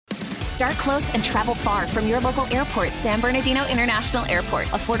Start close and travel far from your local airport, San Bernardino International Airport.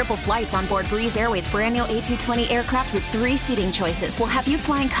 Affordable flights on board Breeze Airways' brand new A220 aircraft with 3 seating choices will have you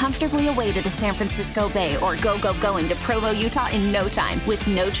flying comfortably away to the San Francisco Bay or going to Provo, Utah in no time with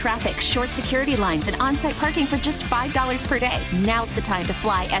no traffic, short security lines, and on-site parking for just $5 per day. Now's the time to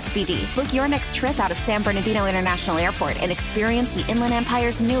fly SBD. Book your next trip out of San Bernardino International Airport and experience the Inland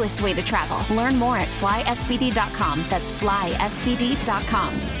Empire's newest way to travel. Learn more at flysbd.com. That's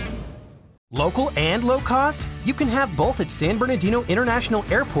flysbd.com. Local and low cost? You can have both at San Bernardino International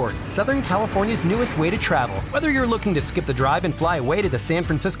Airport, Southern California's newest way to travel. Whether you're looking to skip the drive and fly away to the San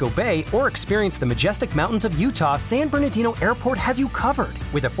Francisco Bay or experience the majestic mountains of Utah, San Bernardino Airport has you covered.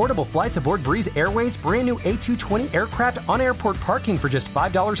 With affordable flights aboard Breeze Airways' brand new A220 aircraft on airport parking for just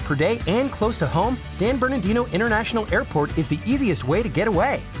 $5 per day and close to home, San Bernardino International Airport is the easiest way to get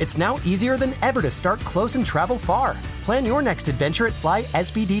away. It's now easier than ever to start close and travel far. Plan your next adventure at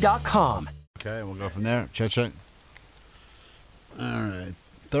flysbd.com. Okay, we'll go from there. Check. All right.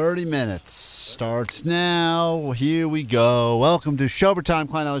 30 minutes starts now. Here we go. Welcome to Shovertime,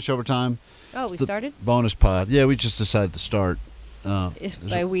 Klein Alley Shovertime. Oh, we started? Bonus pod. Yeah, we just decided to start. If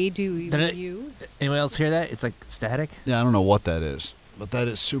by we do you. Anyone else hear that? It's like static. Yeah, I don't know what that is, but that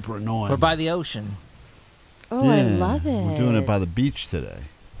is super annoying. We're by the ocean. Oh, yeah, I love it. We're doing it by the beach today.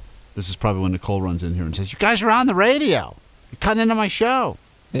 This is probably when Nicole runs in here and says, "You guys are on the radio. You're cutting into my show."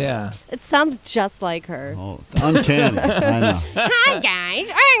 Yeah. It sounds just like her. Oh, uncanny. I know. Hi,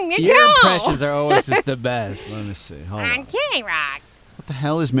 guys. I'm Nicole. Your impressions are always just the best. Let me see. Hold I'm on. K-Rock. What the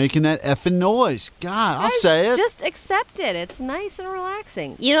hell is making that effing noise? God, I'll say it. Just accept it. It's nice and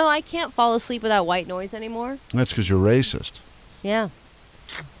relaxing. You know, I can't fall asleep without white noise anymore. That's because you're racist. Yeah.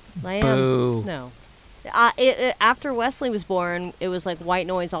 I am. Boo. No. After Wesley was born, it was like white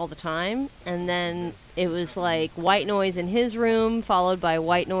noise all the time, and then it was like white noise in his room, followed by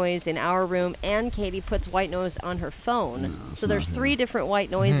white noise in our room, and Katie puts white noise on her phone. No, so there's 3 different white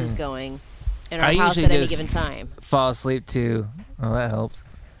noises going in our I house usually at any just given time. Fall asleep too. Oh, that helps.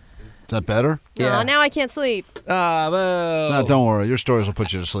 Is that better? Yeah. Oh, now I can't sleep. No, don't worry. Your stories will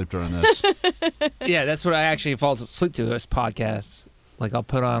put you to sleep during this. Yeah, that's what I actually fall asleep to is podcasts. Like I'll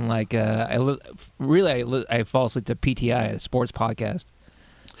put on like I fall asleep to PTI, a sports podcast.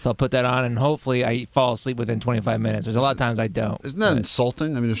 So I'll put that on and hopefully I fall asleep within 25 minutes. There's a lot of times I don't. Isn't that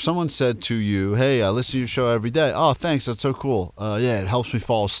insulting? I mean, if someone said to you, "Hey, I listen to your show every day." Oh, thanks. That's so cool. Yeah, it helps me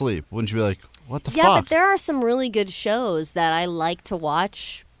fall asleep. Wouldn't you be like, "What the fuck?" Yeah, but there are some really good shows that I like to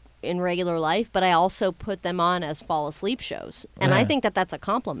watch in regular life, but I also put them on as fall asleep shows, and I think that that's a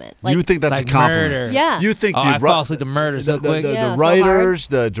compliment. Like, you think that's like a compliment? Murder. Yeah. You think I fall asleep to murder so quick. The writers,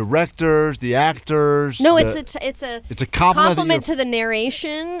 the directors, the actors. No, it's a compliment to the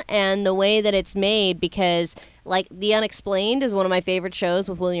narration and the way that it's made, because like The Unexplained is one of my favorite shows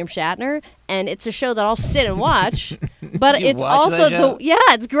with William Shatner, and it's a show that I'll sit and watch, but it's also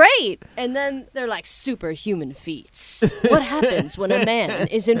it's great. And then they're like superhuman feats. What happens when a man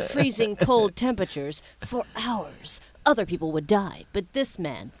is in freezing cold temperatures for hours? Other people would die, but this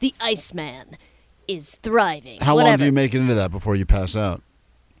man, the Iceman, is thriving. How long do you make it into that before you pass out?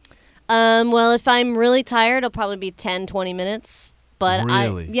 Well, if I'm really tired, it'll probably be 10, 20 minutes. But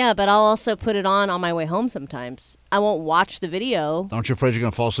really? But I'll also put it on my way home sometimes. I won't watch the video. Aren't you afraid you're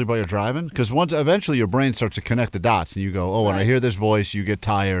going to fall asleep while you're driving? Because eventually your brain starts to connect the dots, and you go, "Oh, when I hear this voice, you get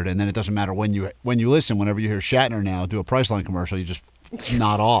tired," and then it doesn't matter when you listen. Whenever you hear Shatner now do a Priceline commercial, you just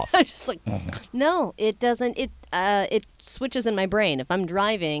nod off. I just like, no, it doesn't. It switches in my brain if I'm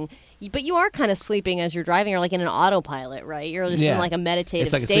driving. But you are kind of sleeping as you're driving. You're like in an autopilot, right? You're just in like a meditative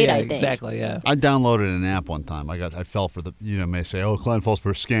state, I think. Exactly, yeah. I downloaded an app one time. I fell for the, may say, "Oh, Klein falls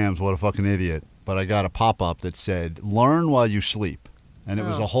for scams. What a fucking idiot." But I got a pop-up that said, "Learn while you sleep." And it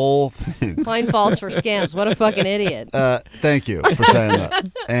was a whole thing. Klein falls for scams. What a fucking idiot. Thank you for saying that.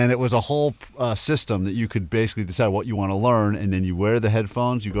 And it was a whole system that you could basically decide what you want to learn, and then you wear the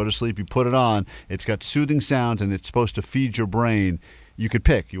headphones, you go to sleep, you put it on. It's got soothing sounds, and it's supposed to feed your brain. You could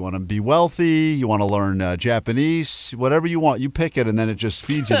pick. You want to be wealthy, you want to learn Japanese, whatever you want. You pick it, and then it just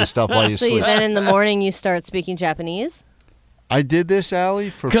feeds you the stuff while you sleep. So then in the morning you start speaking Japanese? I did this, Allie,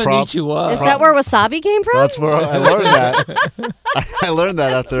 for Konnichiwa. Is that where wasabi came from? That's where I learned that. I learned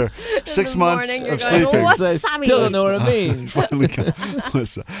that after 6 months of sleeping. Wasabi. Still don't know what it means.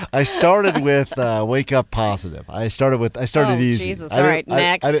 Listen, I started with Wake Up Positive. I started easy. Jesus. All right,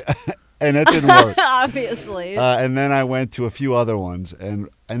 next. And it didn't work. Obviously. And then I went to a few other ones. And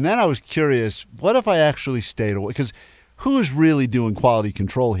then I was curious, what if I actually stayed awake? Because who's really doing quality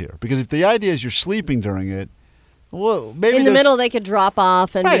control here? Because if the idea is you're sleeping during it, Well, maybe in the middle they could drop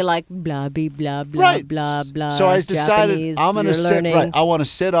off and be Right. like blah blah blah blah Right. blah blah. So I decided Japanese, I'm going to you're sit. learning. Right, I want to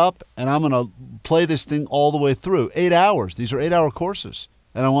sit up and I'm going to play this thing all the way through. 8 hours. These are 8-hour courses,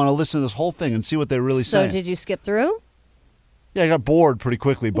 and I want to listen to this whole thing and see what they're really So saying. did you skip through? Yeah, I got bored pretty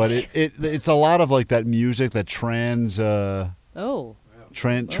quickly, but it's a lot of like that music, that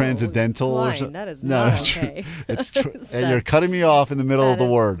transcendental. or Why? so- That is no, not okay. It's So- and you're cutting me off in the middle of the That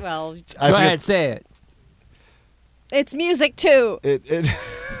is- word. Well, I Go forget- ahead, say it. it's music too. It's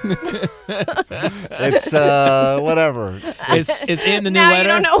whatever. It's in the new now letter. you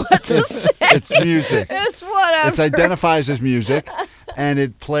don't know what to say. It's music. It's whatever. It identifies as music, and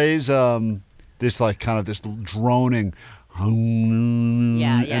it plays this like kind of this droning, Yeah,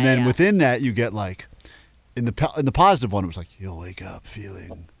 and then yeah. within that you get like in the positive one it was like you'll wake up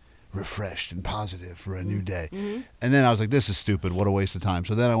feeling refreshed and positive for a new day, and then I was like, this is stupid, what a waste of time.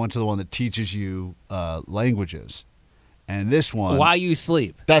 So then I went to the one that teaches you languages, and this one While you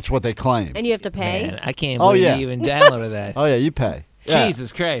sleep. that's what they claim. And you have to pay. Man, I can't Oh, believe yeah. you even downloaded that. Oh yeah, you pay. Yeah.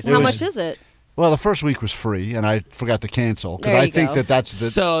 Jesus Christ. How much is it? Well, the first week was free, and I forgot to cancel because There I you think go. that's the.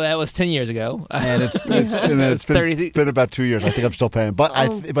 So that was 10 years ago. And it's been, 30 been about 2 years. I think I'm still paying, but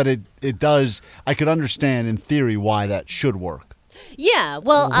Oh. but it does. I could understand in theory why that should work. Yeah,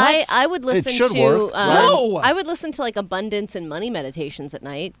 well, I would listen should to work, right? No! I would listen to like abundance and money meditations at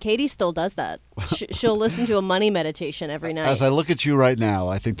night. Katie still does that. She'll listen to a money meditation every night. As I look at you right now,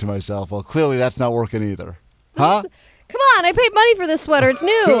 I think to myself, well, clearly that's not working either, huh? Come on, I paid money for this sweater. It's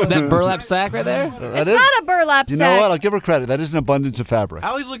new. That burlap sack right there? That It's is- not a burlap You sack. know what? I'll give her credit. That is an abundance of fabric,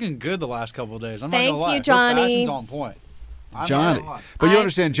 Allie's looking good the last couple of days. I'm Thank not gonna lie. you, Johnny. Her fashion's on point. I'm not Johnny. gonna lie. But you I-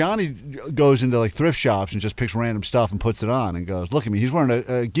 understand, Johnny goes into like thrift shops and just picks random stuff and puts it on and goes, "Look at me. He's wearing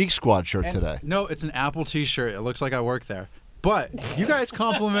a Geek Squad shirt And today." No, it's an Apple T-shirt. It looks like I work there. But you guys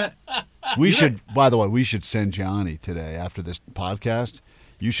compliment. We should, by the way, we should send Johnny today after this podcast.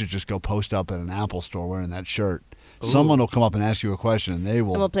 You should just go post up at an Apple store wearing that shirt. Someone will come up and ask you a question, and they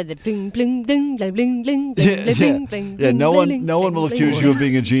will. I'm gonna play the bling bling bling bling bling bling Yeah, bling bling. yeah. No one, bling, no one will bling, accuse bling. you of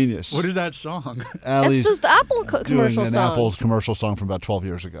being a genius. What is that song? Allie's That's the Apple doing commercial an song. Apple commercial song from about 12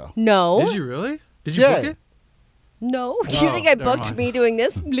 years ago. No, Did you really? Did you Yeah. book it? no. You Oh, think I never booked mind. me doing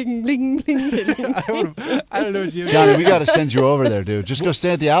this? Bling bling bling. bling. I don't know what you. Johnny, we got to send you over there, dude. Just go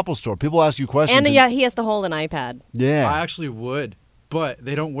stand at the Apple store. People ask you questions. And yeah, he has to hold an iPad. yeah. I actually would, but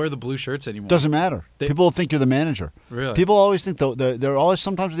they don't wear the blue shirts anymore. Doesn't matter. People think you're the manager. Really? People always think they're always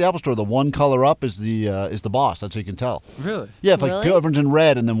sometimes at the Apple store. The one color up is the boss. That's how you can tell. Really? Yeah, if like Really? everyone's in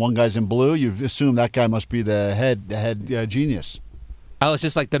red and then one guy's in blue, you assume that guy must be the head genius. Oh, it's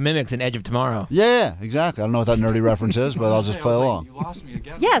just like the Mimics in Edge of Tomorrow. Yeah, exactly. I don't know what that nerdy reference is, but I'll just play along. You lost me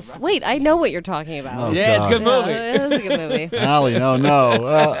again. Yes. Wait, I know what you're talking about. Oh, Yeah, it's a God. good movie. Yeah, it is a good movie. Allie, no.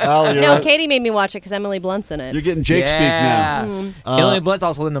 Allie, you're, No, Katie made me watch it because Emily Blunt's in it. you're getting Jake speak now. Emily Blunt's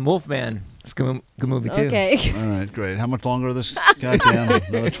also in The Wolfman. It's a good movie, too. Okay. All right, great. How much longer of this? Goddamn,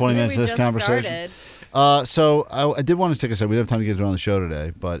 another 20 minutes of this conversation. So I did want to take a second. We didn't have time to get on the show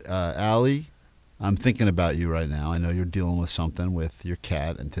today, but Allie, I'm thinking about you right now. I know you're dealing with something with your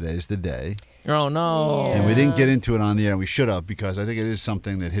cat, and today's the day. Oh, no. Yeah. And we didn't get into it on the air, and we should have, because I think it is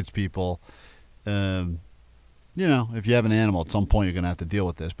something that hits people. You know, if you have an animal, at some point you're going to have to deal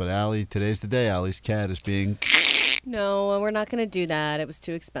with this. But Allie, today's the day. Allie's cat is being... No, we're not going to do that. It was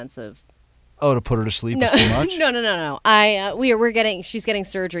too expensive. Oh, to put her to sleep No, is too much? no. She's getting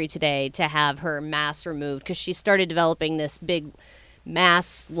surgery today to have her mass removed because she started developing this big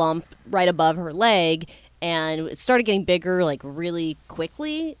mass lump right above her leg, and it started getting bigger like really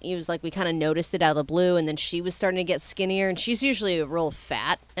quickly. It was like we kind of noticed it out of the blue, and then she was starting to get skinnier, and she's usually real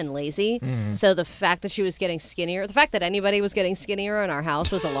fat and lazy. So the fact that she was getting skinnier, the fact that anybody was getting skinnier in our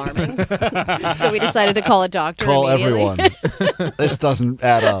house was alarming. So we decided to call a doctor. Call immediately. everyone. This doesn't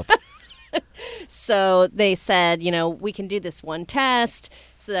add up. So they said, you know, we can do this one test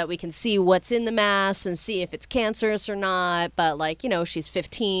so that we can see what's in the mass and see if it's cancerous or not. But, like, you know, she's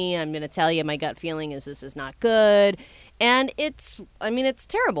 15. I'm going to tell you my gut feeling is this is not good. And it's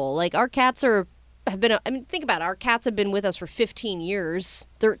terrible. Like, our cats think about it. Our cats have been with us for 15 years,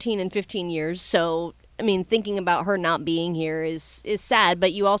 13 and 15 years. So, I mean, thinking about her not being here is sad.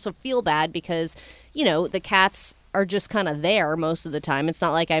 But you also feel bad because, you know, the cats are just kind of there most of the time. It's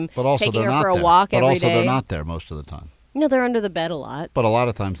not like I'm But also taking they're her not for a there. walk But every also day. they're not there most of the time. No, they're under the bed a lot. But a lot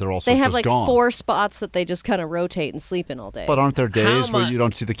of times they're also They have just like gone. 4 spots that they just kind of rotate and sleep in all day. But aren't there days where much- you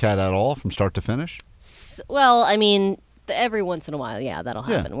don't see the cat at all from start to finish? Well, I mean, every once in a while, yeah, that'll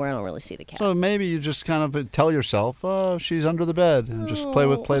Yeah. happen where I don't really see the cat. So maybe you just kind of tell yourself, oh, she's under the bed, and just play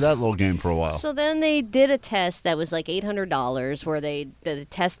that little game for a while. So then they did a test that was like $800 where they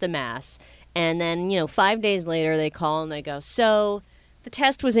test the mass. And then, 5 days later, they call and they go, so the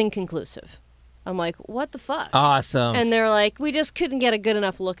test was inconclusive. I'm like, what the fuck? Awesome. And they're like, we just couldn't get a good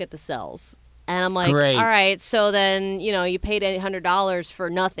enough look at the cells. And I'm like, Great. All right, so then, you paid $800 for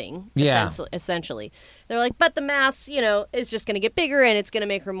nothing, essentially. They're like, but the mass, is just going to get bigger and it's going to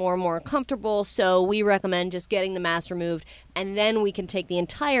make her more and more uncomfortable. So we recommend just getting the mass removed, and then we can take the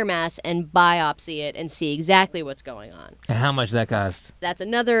entire mass and biopsy it and see exactly what's going on. And how much does that cost? That's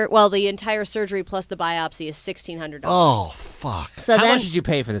the entire surgery plus the biopsy is $1,600. Oh, fuck. So how much did you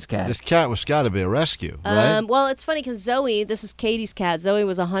pay for this cat? This cat was got to be a rescue, right? Well, it's funny because Zoe, this is Katie's cat. Zoe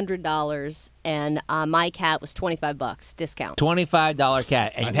was $100, and my cat was $25 discount. $25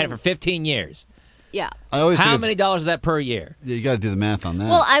 cat, and you've had it for 15 years. Yeah. How many dollars is that per year? Yeah, you got to do the math on that.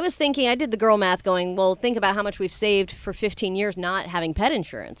 Well, I was thinking, I did the girl math going, well, think about how much we've saved for 15 years not having pet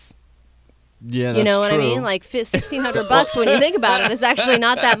insurance. Yeah, that's You know what true. I mean? Like $1,600 when you think about it is actually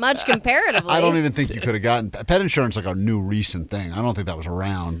not that much comparatively. I don't even think you could have gotten pet insurance like a new recent thing. I don't think that was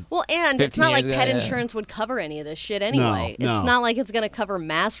around. Well, and it's not like pet insurance would cover any of this shit anyway. No. It's not like it's going to cover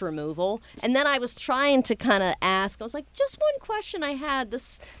mass removal. And then I was trying to kind of ask, I was like, just one question I had. The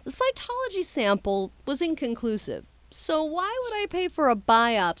cytology sample was inconclusive. So why would I pay for a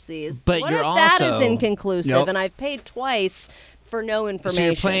biopsy? But what you're if that is also- inconclusive and I've paid twice for no information?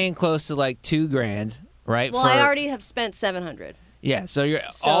 So you're paying close to like $2,000, right? Well, I already have spent $700. Yeah, so you're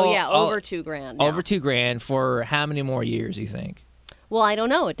over $2,000 now. Over $2,000 for how many more years? You think? Well, I don't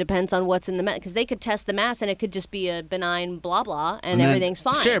know. It depends on what's in the mass, because they could test the mass and it could just be a benign blah blah and everything's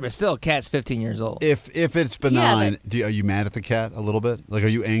fine. Sure, but still, cat's 15 years old. If it's benign, are you mad at the cat a little bit? Like, are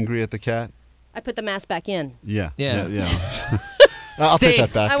you angry at the cat? I put the mass back in. Yeah. Yeah. I'll take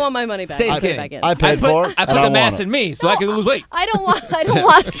that back. I want my money back. Stay I put it skinny. back in. I paid for it. I put the mass in me so I can lose weight. I don't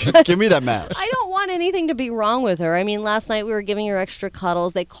want. Give me that mass. I don't want anything to be wrong with her. I mean, last night we were giving her extra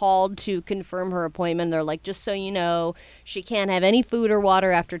cuddles. They called to confirm her appointment. They're like, just so you know, she can't have any food or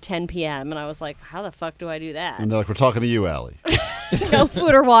water after 10 p.m. And I was like, how the fuck do I do that? And they're like, we're talking to you, Allie. No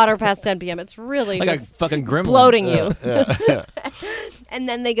food or water past 10 p.m. It's really Like just a fucking gremlin. bloating you. Yeah. And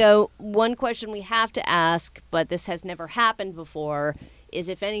then they go, one question we have to ask, but this has never happened before, is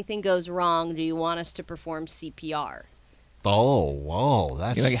if anything goes wrong, do you want us to perform CPR? Oh, whoa.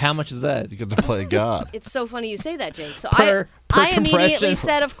 That's You're like, how much is that? You get to play God. It's so funny you say that, Jake. So Per I immediately compression.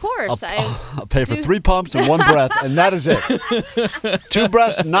 said, of course. I'll pay for 3 pumps and 1 breath, and that is it. 2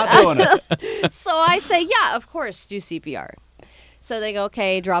 breaths, not doing it. So I say, yeah, of course, do CPR. So they go,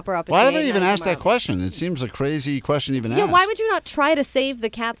 okay, drop her up. Why do they even ask that question? It seems a crazy question even Yeah, asked. why would you not try to save the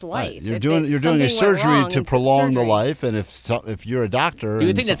cat's life? Right. You're doing a surgery to prolong the life, and if you're a doctor, You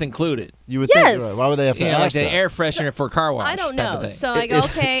would think that's incled. You would think. Right, why would they have to Yeah, ask like the that? air freshener for car wash. I don't type of know. thing. So I go,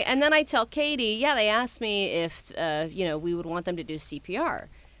 okay, and then I tell Katie, yeah, they asked me if we would want them to do CPR,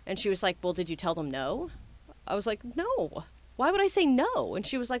 and she was like, well, did you tell them no? I was like, no. Why would I say no? And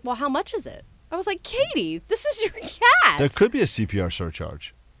she was like, well, how much is it? I was like, Katie, this is your cat. There could be a CPR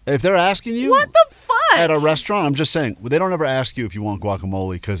surcharge. If they're asking you, what the fuck? At a restaurant, I'm just saying, they don't ever ask you if you want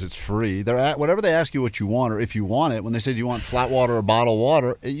guacamole because it's free. Whatever they ask you what you want, or if you want it, when they say, do you want flat water or bottled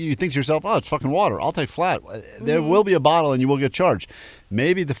water, you think to yourself, oh, it's fucking water. I'll take flat. There will be a bottle and you will get charged.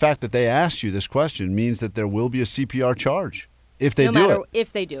 Maybe the fact that they asked you this question means that there will be a CPR charge. If they do it.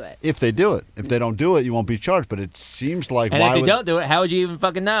 If they do it. If they do it. If they don't do it, you won't be charged. But it seems like And if they don't do it, how would you even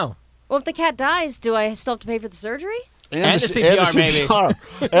fucking know? Well, if the cat dies, do I still have to pay for the surgery? And the CPR,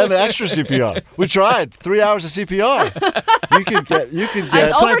 maybe. And the extra CPR. We tried 3 hours of CPR. You could get.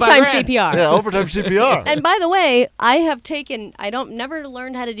 It's overtime CPR. Yeah, overtime CPR. And by the way, I don't never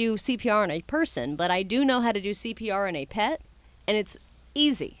learned how to do CPR on a person, but I do know how to do CPR on a pet, and it's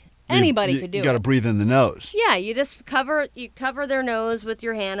easy. Anybody could do it. You got to breathe in the nose. Yeah, you just cover their nose with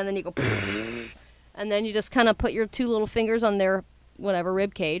your hand, and then you go, and then you just kind of put your 2 little fingers on their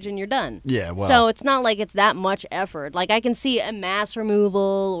rib cage, and you're done. Yeah, well. So it's not like it's that much effort. Like, I can see a mass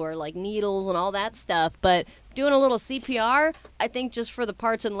removal or like needles and all that stuff, but doing a little CPR, I think just for the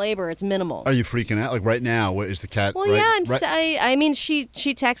parts and labor, it's minimal. Are you freaking out? Like right now, what is the cat? Well, yeah, I mean, she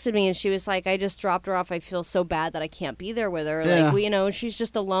texted me and she was like, I just dropped her off. I feel so bad that I can't be there with her. Yeah. Like, she's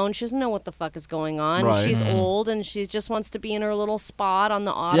just alone. She doesn't know what the fuck is going on. Right. She's old and she just wants to be in her little spot on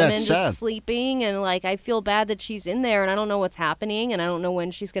the ottoman, it's just sad. sleeping. And like, I feel bad that she's in there and I don't know what's happening and I don't know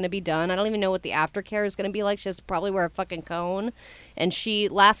when she's going to be done. I don't even know what the aftercare is going to be like. She has to probably wear a fucking cone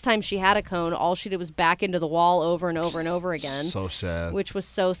And last time she had a cone, all she did was back into the wall over and over and over again. So sad. Which was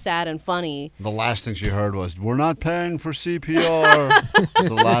so sad and funny. The last thing she heard was, "We're not paying for CPR."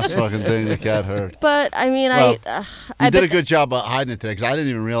 The last fucking thing the cat heard. But, I mean, you did a good job of hiding it today, because I didn't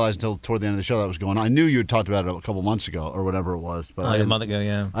even realize until toward the end of the show that was going on. I knew you had talked about it a couple months ago or whatever it was. But a month ago,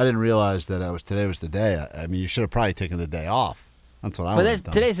 yeah. I didn't realize that today was the day. I mean, you should have probably taken the day off. That's what I would have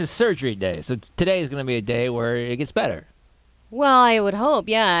done. Today's his surgery day, so today is going to be a day where it gets better. Well, I would hope,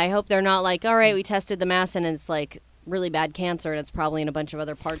 yeah. I hope they're not like, all right, we tested the mass and it's like really bad cancer and it's probably in a bunch of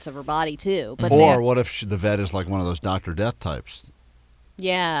other parts of her body too. But or what if the vet is like one of those Dr. Death types?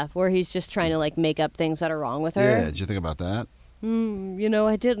 Yeah, where he's just trying to like make up things that are wrong with her. Yeah, did you think about that?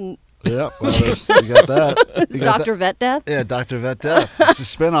 I didn't. Yeah, well, you got that. Dr. Vet Death? Yeah, Dr. Vet Death. It's a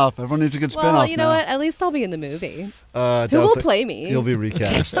spinoff. Everyone needs a good spinoff. Well, you know what? At least I'll be in the movie. Who will play me? You'll be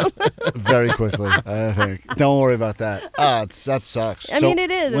recast very quickly, I think. Don't worry about that. That sucks. I mean,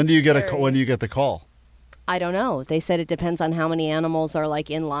 it is. When do you get the call? I don't know. They said it depends on how many animals are like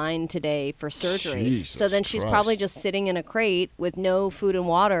in line today for surgery. Jesus so then she's Christ. probably just sitting in a crate with no food and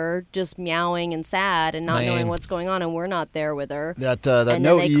water, just meowing and sad and not knowing what's going on, and we're not there with her. That And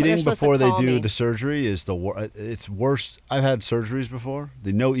no then eating they're supposed to before they call do me. the surgery is it's worse. I've had surgeries before.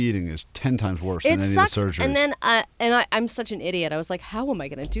 The no eating is 10 times worse than any sucks. of the surgeries. And then I'm such an idiot. I was like, how am I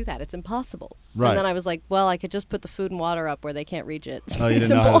going to do that? It's impossible. Right. And then I was like, well, I could just put the food and water up where they can't reach it. It's Oh, you pretty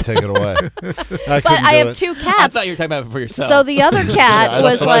didn't know how to simple. take it away. But I have two I cats. thought you were talking about it for yourself. So the other cat Yeah,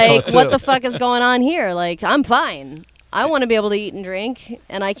 was that's what I like, thought, what too. the fuck is going on here? Like, I'm fine. I want to be able to eat and drink,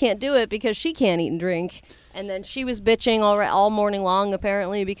 and I can't do it because she can't eat and drink. And then she was bitching all morning long,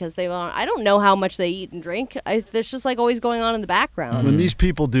 apparently, because I don't know how much they eat and drink. There's just like always going on in the background. When these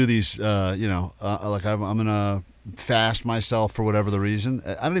people do these, like I'm going to fast myself for whatever the reason,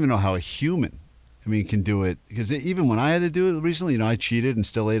 I don't even know how a human, can do it. Because even when I had to do it recently, I cheated and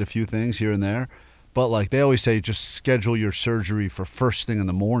still ate a few things here and there. But like they always say, just schedule your surgery for first thing in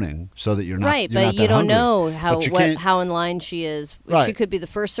the morning so that you're not right. You're But not you that don't hungry. know how in line she is. Right. She could be the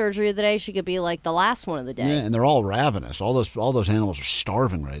first surgery of the day. She could be like the last one of the day. Yeah, and they're all ravenous. All those animals are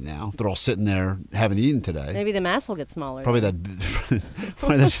starving right now. They're all sitting there, haven't eaten today. Maybe the mass will get smaller. Probably that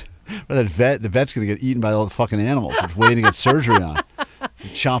vet. The vet's gonna get eaten by all the fucking animals. Just waiting to get surgery on.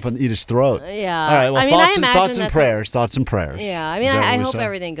 Eat his throat. Yeah. All right. Well, I mean, I imagine thoughts and prayers. Thoughts and prayers. Yeah. I mean, Is that I what we hope say?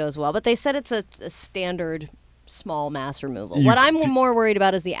 everything goes well. But they said it's a standard small mass removal. You What I'm do- more worried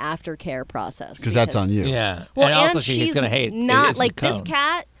about is the aftercare process. Because that's on you. Yeah. Well, and also she's she's going to hate it. Not It's like the this cone.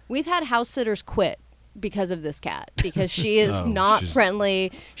 cat. We've had house sitters quit because of this cat because she is not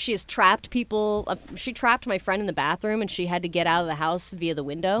friendly. She has trapped people. She trapped my friend in the bathroom and she had to get out of the house via the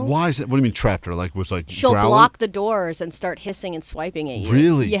window. Why is it? What do you mean trapped her? Like She'll growling? block the doors and start hissing and swiping at you.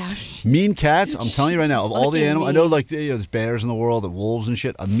 Really? Yeah. Mean cats. I'm telling you right now. Of all the fucking animals, I know mean. there's bears in the world and wolves and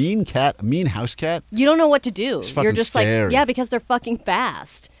shit. A mean cat, a mean house cat. You don't know what to do. It's fucking You're just scary. like, yeah, because they're fucking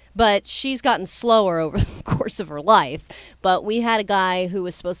fast. But she's gotten slower over the course of her life. But we had a guy who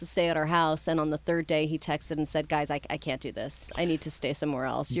was supposed to stay at our house, and on the third day he texted and said, guys, I can't do this. I need to stay somewhere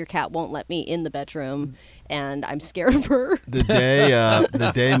else. Your cat won't let me in the bedroom, and I'm scared of her. The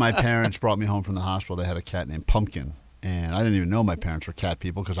day my parents brought me home from the hospital, they had a cat named Pumpkin. And I didn't even know my parents were cat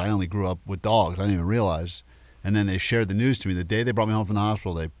people because I only grew up with dogs. I didn't even realize. And then they shared the news to me. The day they brought me home from the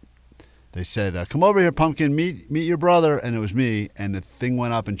hospital, they said, come over here, Pumpkin, meet your brother. And it was me. And the thing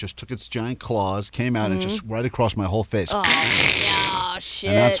went up and just took its giant claws, came out and just right across my whole face. Oh, yeah, shit.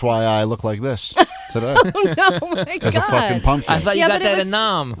 And that's why I look like this today. Oh, my Because God. of fucking Pumpkin. I thought you Yeah, got but it that was in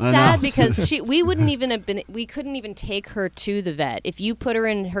Nom. sad because we couldn't even take her to the vet. If you put her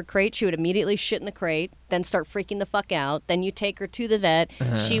in her crate, she would immediately shit in the crate, then start freaking the fuck out. Then you take her to the vet.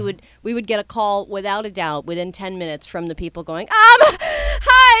 We would get a call without a doubt within 10 minutes from the people going,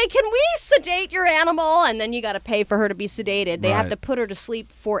 hi, can we sedate your animal? And then you got to pay for her to be sedated. They have Right. to put her to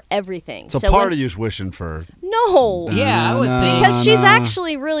sleep for everything. So part of you's wishing for... No. Yeah, I would think. Because she's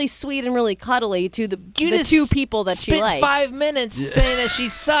actually really sweet and really cuddly to the two people that she spent likes. 5 minutes saying that she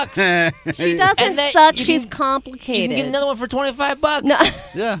sucks. She doesn't And that suck. you She's can- complicated. You can get another one for $25. No.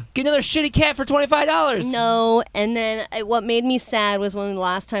 Yeah. Get another shitty cat for $25. No, and then what made me sad was when the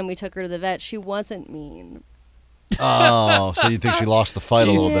last time we took her to the vet, she wasn't mean. Oh, so you think she lost the fight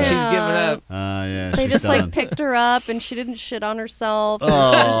a little She's bit? giving up. Yeah. They she's just done. picked her up and she didn't shit on herself. And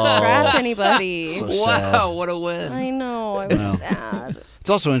she didn't scratch anybody. So Wow, sad. what a win. I know. I was sad. It's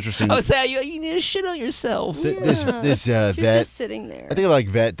also interesting. I was saying, you need to shit on yourself. This She was vet. just sitting there. I think of like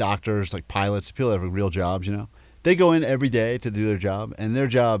vet, doctors, like pilots, people that have real jobs. They go in every day to do their job, and their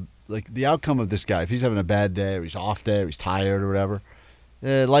job, like the outcome of this guy, if he's having a bad day or he's off day or he's tired or whatever,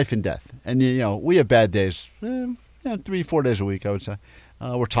 life and death. And we have bad days 3-4 days a week, I would say.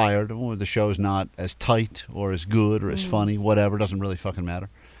 We're tired. The show's not as tight or as good or as funny, whatever. Doesn't really fucking matter.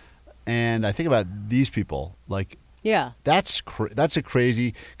 And I think about these people, like, Yeah. that's a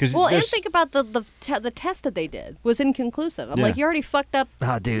crazy because and think about the test that they did was inconclusive. I'm like, you already fucked up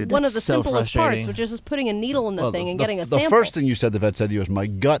one of the simplest parts, which is just putting a needle in the thing and getting a sample. The first thing you said, the vet said to you, was, "My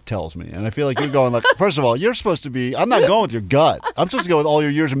gut tells me," and I feel like you're going like, first of all, you're supposed to be. I'm not going with your gut. I'm supposed to go with all your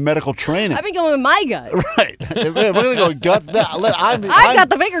years of medical training. I've been going with my gut. Right. We're gonna go with gut. I've got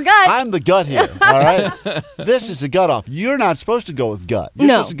the bigger gut. I'm the gut here. All right. This is the gut off. You're not supposed to go with gut. You're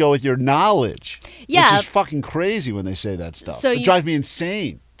supposed to go with your knowledge. Yeah. Which is fucking crazy when they say that stuff. So it drives me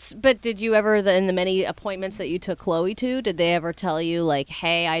insane. But did you ever, in the many appointments that you took Chloe to, did they ever tell you, like,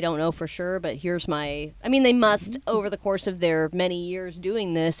 hey, I don't know for sure, but here's my... I mean, they must, over the course of their many years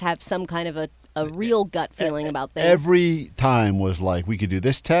doing this, have some kind of a real gut feeling about things. Every time was like, we could do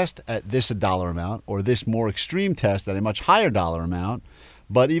this test at this $1 amount, or this more extreme test at a much higher dollar amount.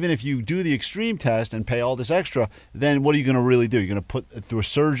 But even if you do the extreme test and pay all this extra, then what are you going to really do? You're going to put it through a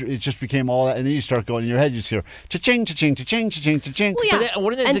surgery. It just became all that. And then you start going in your head, you just hear cha-ching, cha-ching, cha-ching, cha-ching, cha-ching. Well, yeah. But then,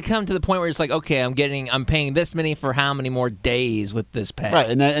 wouldn't it come to the point where it's like, okay, I'm paying this many for how many more days with this pay? Right.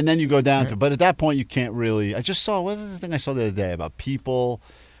 And then you go down to, but at that point you can't really, I just saw, what is the thing I saw the other day about people,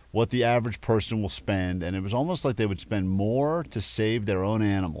 what the average person will spend, and it was almost like they would spend more to save their own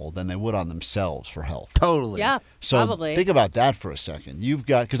animal than they would on themselves for health. Totally. Yeah, so probably. Think about that for a second. You've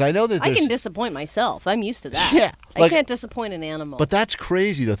got, because I know that I can disappoint myself. I'm used to that. Yeah. I can't disappoint an animal. But that's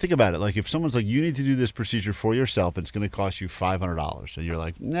crazy, though. Think about it. Like, if someone's like, you need to do this procedure for yourself, it's going to cost you $500. So you're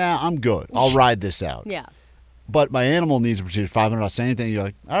like, nah, I'm good. I'll ride this out. Yeah. But my animal needs a procedure, $500. Say anything, you're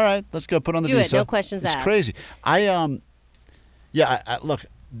like, all right, let's go put on the do visa. it, no questions asked. It's crazy. Look,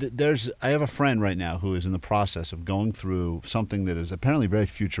 I have a friend right now who is in the process of going through something that is apparently very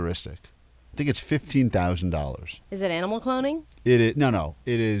futuristic. I think it's $15,000. Is it animal cloning? It is no.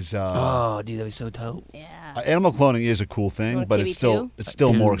 It is. Oh, dude, that'd be so dope. Yeah. Animal cloning is a cool thing, but it's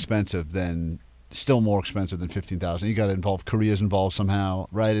still more expensive than. Still more expensive than $15,000. You got to involve Korea's involved somehow,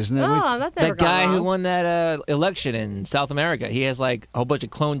 right? Isn't it? Oh, that's never that guy gone who wrong. won that election in South America. He has like a whole bunch of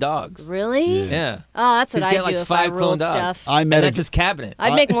cloned dogs. Really? Yeah. Oh, that's what He's I got, do like, if I 5 ruled cloned dogs. stuff. And that's his cabinet.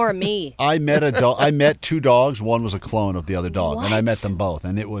 I'd make more of me. I met 2 dogs. One was a clone of the other dog, and I What? met them both,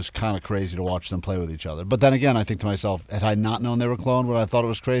 and it was kind of crazy to watch them play with each other. But then again, I think to myself, had I not known they were cloned, would I have thought it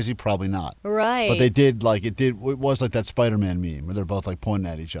was crazy? Probably not. Right. But they did it was like that Spider-Man meme where they're both like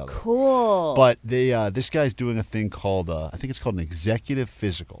pointing at each other. Cool. But this guy's doing a thing called I think it's called an executive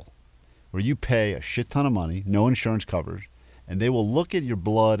physical, where you pay a shit ton of money, no insurance covers, and they will look at your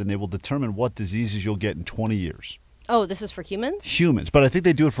blood and they will determine what diseases you'll get in 20 years. Oh, this is for humans? Humans, but I think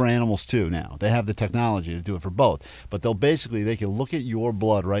they do it for animals too now. They have the technology to do it for both. But they can look at your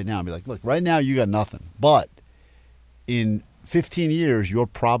blood right now and be like, look, right now you got nothing. But in 15 years, you're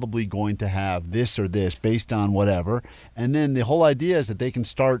probably going to have this or this based on whatever. And then the whole idea is that they can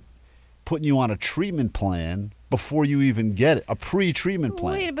start putting you on a treatment plan before you even get it, a pre-treatment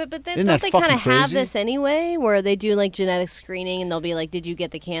plan. Wait, but then Isn't don't that they kind fucking of have crazy? this anyway, where they do like genetic screening and they'll be like, did you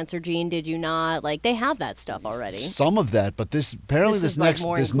get the cancer gene? Did you not? Like, they have that stuff already. Some of that, but this apparently This this is, like, next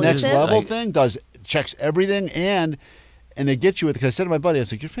more this inclusive? next level Like- thing checks everything and they get you with. Because I said to my buddy, I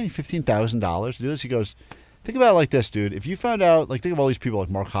was like, you're paying $15,000 to do this. He goes, think about it like this, dude. If you found out, like, think of all these people like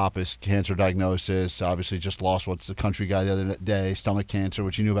Mark Hoppus, cancer diagnosis, obviously just lost what's the country guy the other day, stomach cancer,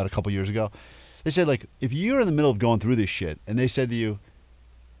 which you knew about a couple years ago. They said, like, if you're in the middle of going through this shit and they said to you,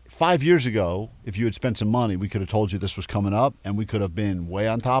 5 years ago, if you had spent some money, we could have told you this was coming up and we could have been way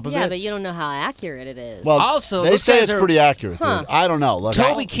on top of it. Yeah, but you don't know how accurate it is. Well, Also, they those say guys it's are- pretty accurate, dude. I don't know. Look,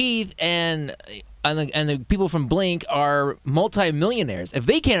 Toby Keith and the people from Blink are multi-millionaires. If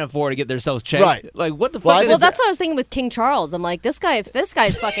they can't afford to get themselves checked, Right. like what the Well, fuck? Well, is that's what I was thinking with King Charles. I'm like, this guy's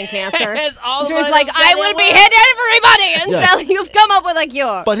fucking cancer. Has all the She was money like, in the I bank will be world. hitting everybody until you've come up with a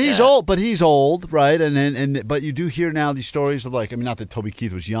cure. But he's old. But he's old, right? But you do hear now these stories of, like, I mean, not that Toby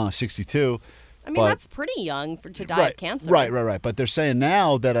Keith was young, 62. I mean, but- that's pretty young to die of cancer. Right. But they're saying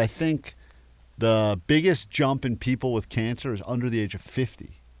now that I think the biggest jump in people with cancer is under the age of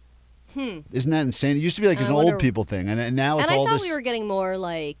 50. Isn't that insane? It used to be like And an I old wonder- people thing, and now it's And I all thought this. we were getting more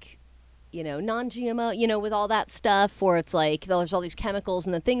like, non-GMO, with all that stuff where it's like there's all these chemicals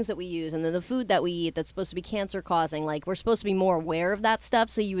and the things that we use and then the food that we eat that's supposed to be cancer causing. Like, we're supposed to be more aware of that stuff.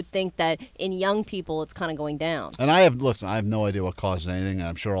 So you would think that in young people it's kind of going down. And I have no idea what causes anything, and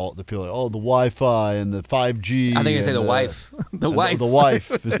I'm sure all the people are like, oh, the Wi-Fi and the 5G. I think you say and the wife. The and wife. The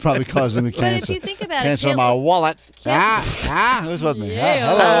wife is probably causing the But cancer. if you think about cancer it, in my wallet. Who's with me?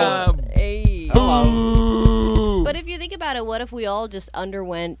 Hello. Hey. Hello. But if you think about it, what if we all just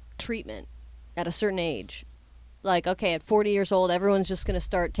underwent treatment at a certain age? Like, okay, at 40 years old, everyone's just going to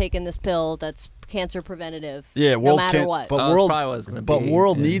start taking this pill that's cancer preventative. Yeah, no matter what. But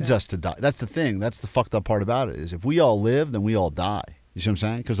world needs us to die. That's the thing. That's the fucked up part about it is if we all live, then we all die. You see what I'm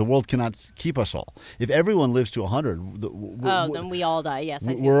saying? Because the world cannot keep us all. If everyone lives to 100, then we all die. Yes,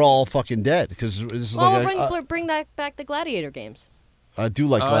 I see. We're all fucking dead. Because bring back the gladiator games. I do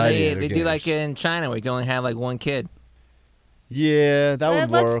like gladiator games. They do like in China where you can only have like one kid. Yeah, that would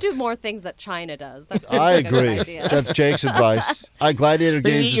work. Let's do more things that China does. That seems I like agree. a good idea. That's Jake's advice. Gladiator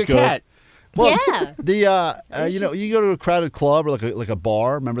games eat is your good. cat. Well, yeah. You go to a crowded club or like a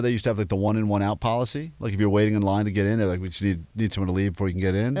bar. Remember they used to have like the 1 in 1 out policy. Like if you're waiting in line to get in, they're like, we just need someone to leave before you can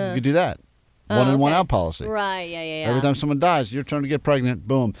get in. You could do that. 1 in 1 out policy. Right. Yeah. Every time someone dies, your turn to get pregnant.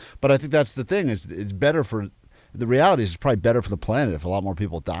 Boom. But I think that's the thing. It's better for. The reality is it's probably better for the planet if a lot more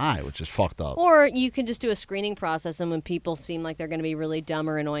people die, which is fucked up. Or you can just do a screening process, and when people seem like they're going to be really dumb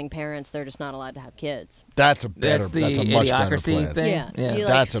or annoying parents, they're just not allowed to have kids. That's a much better idiocracy plan. thing.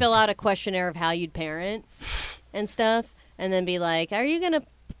 You fill out a questionnaire of how you'd parent and stuff, and then be like, "Are you going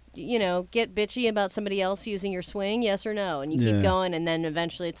to, get bitchy about somebody else using your swing? Yes or no?" And you keep going, and then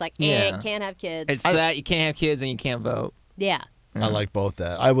eventually it's like, can't have kids. It's that you can't have kids and you can't vote. Yeah. I like both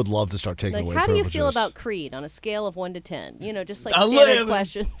that. I would love to start taking away how do privileges. you feel about Creed on a scale of 1 to 10? Just like standard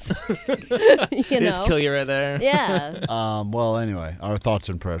questions. Just kill you right there. Yeah. Well, anyway, our thoughts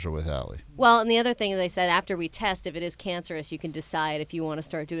and prayers are with Allie. Well, and the other thing they said, after we test if it is cancerous, you can decide if you want to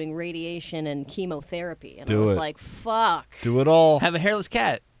start doing radiation and chemotherapy. And I was like, fuck. Do it all. Have a hairless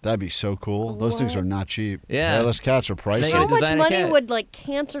cat. That'd be so cool. Those things are not cheap. Yeah. Hairless cats are pricey. How much money would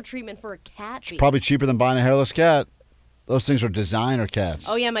cancer treatment for a cat be? Probably cheaper than buying a hairless cat. Those things are designer cats.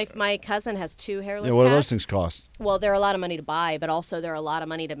 Oh, yeah, my cousin has 2 hairless cats. Yeah, what do those things cost? Well, they're a lot of money to buy, but also they're a lot of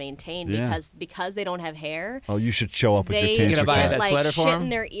money to maintain because they don't have hair. Oh, you should show up with your cancer cat. They sweater for shit them? in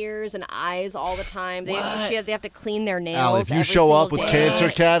their ears and eyes all the time. They have to clean their nails Allie, if you show up with cancer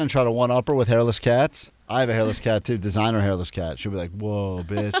cat and try to one-up her with hairless cats, I have a hairless cat too, designer hairless cat. She'll be like, "Whoa,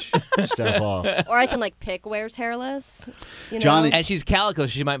 bitch, step off." Or I can pick where's hairless. Johnny, and she's calico.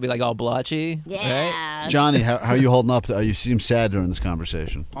 She might be all blotchy. Yeah. Right? Johnny, how are you holding up? You seem sad during this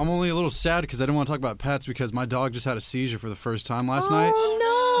conversation. I'm only a little sad because I didn't want to talk about pets because my dog just had a seizure for the first time last night.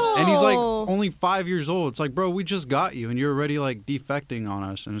 Oh no! And he's only 5 years old. It's like, bro, we just got you, and you're already defecting on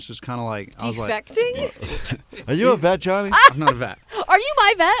us, and it's just kind of like I was like, defecting? Are you a vet, Johnny? I'm not a vet. Are you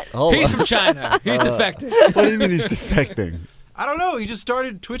my vet? Oh, He's from China. He's defecting. What do you mean he's defecting? I don't know. He just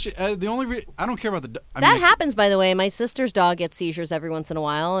started twitching. I don't care about the. That happens, by the way. My sister's dog gets seizures every once in a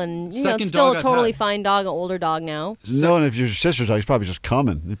while, and it's still a totally fine dog, an older dog now. Knowing if your sister's dog, he's probably just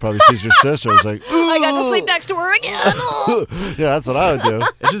coming. He probably sees your sister. He's like, I got to sleep next to her again. Yeah, that's what I would do.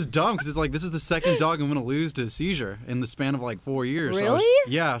 It's just dumb because it's like this is the second dog I'm gonna lose to a seizure in the span of 4 years. Really?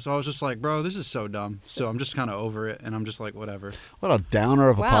 So I was just like, bro, this is so dumb. So I'm just kind of over it, and I'm just like, whatever. What a downer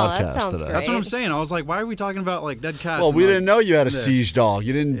of a podcast that sounds today. great. That's what I'm saying. I was like, why are we talking about dead cats? Well, we didn't know you had a seized dog.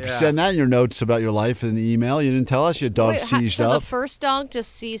 You didn't Yeah. send that in your notes about your life in the email. You didn't tell us your dog seized so up. the first dog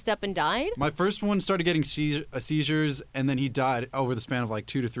just seized up and died? My first one started getting seizures, and then he died over the span of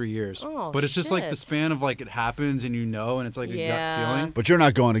 2 to 3 years. Oh, but it's just the shit. span of it happens, and and it's a gut feeling. But you're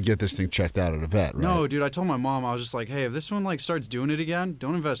not going to get this thing checked out at a vet, right? No, dude. I told my mom, I was just like, hey, if this one starts doing it again,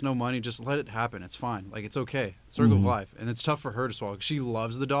 don't invest no money. Just let it happen. It's fine. It's okay. Circle of life. And it's tough for her to swallow. She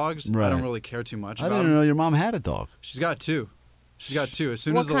loves the dogs. Right. I don't really care too much I about didn't them. know your mom had a dog. She's got 2. She's got 2. As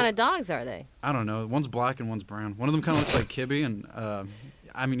soon What as kind of dogs are they? I don't know. One's black and one's brown. One of them kind of looks like Kibby, and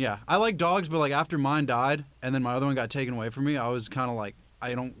I like dogs, but after mine died and then my other one got taken away from me, I was kind of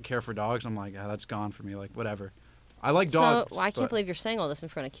I don't care for dogs. I'm like, that's gone for me. Whatever. I like dogs. So I can't believe you're saying all this in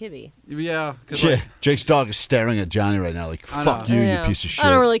front of Kibby. Yeah. Jake's dog is staring at Johnny right now like, fuck you, you piece of shit. I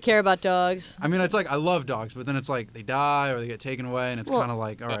don't really care about dogs. I mean, it's I love dogs, but then it's they die or they get taken away, and it's kind of all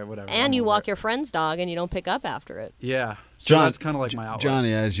right, whatever. And you walk your friend's dog and you don't pick up after it. Yeah. So John, that's kind of my outlet.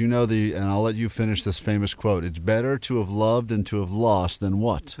 Johnny, as you know, and I'll let you finish this famous quote, it's better to have loved and to have lost than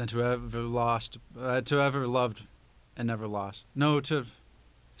what? Than to have loved and never lost. No,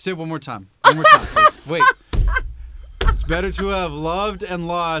 say it one more time. One more time, please. Wait. It's better to have loved and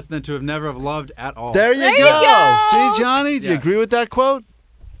lost than to have never have loved at all. There you go. See, Johnny, do you agree with that quote?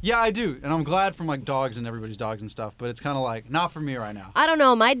 Yeah, I do. And I'm glad for dogs and everybody's dogs and stuff, but it's kind of not for me right now. I don't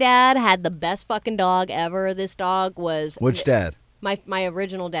know. My dad had the best fucking dog ever. This dog was... Which dad? My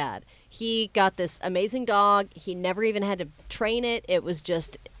original dad. He got this amazing dog. He never even had to train it. It was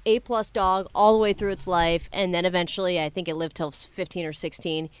just A+ dog all the way through its life. And then eventually, I think it lived till 15 or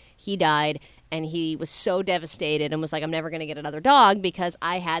 16, he died. And he was so devastated and was like, I'm never going to get another dog because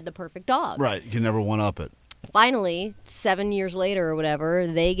I had the perfect dog. Right. You can never one-up it. Finally, 7 years later or whatever,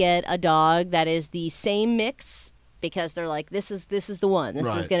 they get a dog that is the same mix because they're like, this is the one. This is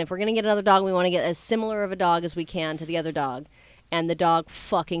Right. gonna. If we're gonna get another dog, we want to get as similar of a dog as we can to the other dog, and the dog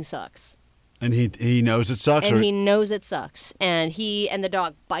fucking sucks. And he knows it sucks. And he knows it sucks. And the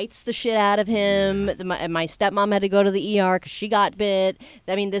dog bites the shit out of him. My stepmom had to go to the ER because she got bit.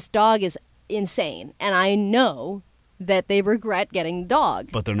 I mean, this dog is insane. And I know that they regret getting the dog.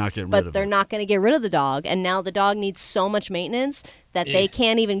 But they're not getting rid of it. But they're not going to get rid of the dog. And now the dog needs so much maintenance that they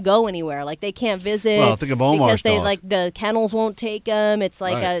can't even go anywhere. Like, they can't visit. Well, think of Omar's because dog. the kennels won't take them. It's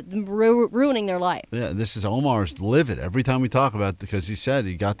like ruining their life. Yeah, this is Omar's livid every time we talk about it because he said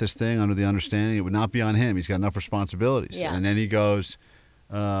he got this thing under the understanding it would not be on him. He's got enough responsibilities. Yeah. And then he goes,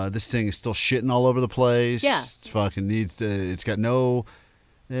 this thing is still shitting all over the place. Yeah. It's fucking it's got no...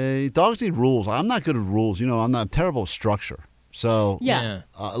 dogs need rules. I'm not good at rules. I'm not terrible at structure. So Yeah.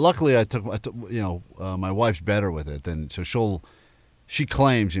 luckily, I took my wife's better with it. She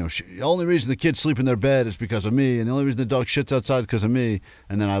claims, the only reason the kids sleep in their bed is because of me, and the only reason the dog shits outside is because of me.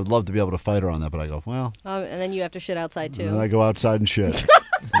 And then I would love to be able to fight her on that, but I go, well. And then you have to shit outside too. And then I go outside and shit.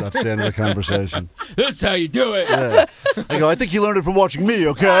 That's the end of the conversation. That's how you do it. Yeah. I go, I think you learned it from watching me,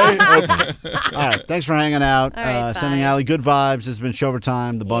 okay? All right, thanks for hanging out. All right, sending bye. Allie good vibes. This has been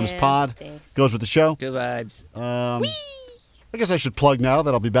Shovertime, the bonus pod. Thanks. Goes with the show. Good vibes. I guess I should plug now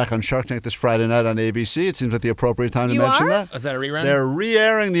that I'll be back on Shark Tank this Friday night on ABC. It seems like the appropriate time to You mention are? that. Was that a rerun? They're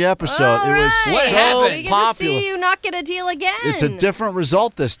re-airing the episode. All It was right. What so happened? We get to popular. see you not get a deal again. It's a different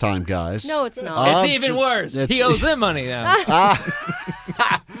result this time, guys. No, it's not. It's I'm even just- worse. it's- He owes them money now.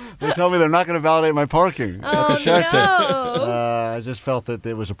 They told me they're not going to validate my parking at the Oh, Shark Tank. no. I just felt that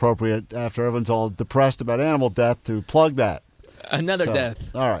it was appropriate after everyone's all depressed about animal death to plug that. Another So, death.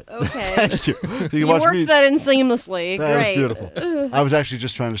 All right. Okay. Thank you. So you You watch worked me. that in seamlessly. That Great. was beautiful. I was actually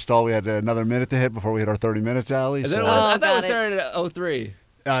just trying to stall. We had another minute to hit before we hit our 30 minutes, Allie. Is So, that what- I thought got it it. started at 03.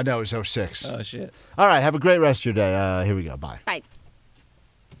 no, it was 06. Oh, shit. All right. Have a great rest of your day. Here we go. Bye. Bye.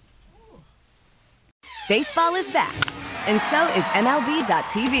 Baseball is back, and so is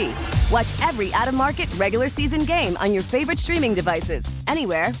MLB.tv. Watch every out-of-market regular season game on your favorite streaming devices,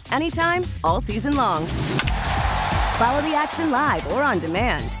 anywhere, anytime, all season long. Follow the action live or on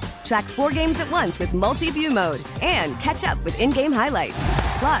demand. Track 4 games at once with multi-view mode and catch up with in-game highlights.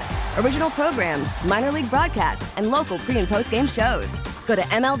 Plus, original programs, minor league broadcasts, and local pre- and post-game shows. Go to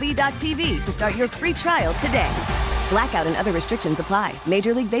MLB.tv to start your free trial today. Blackout and other restrictions apply.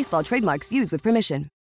 Major League Baseball trademarks used with permission.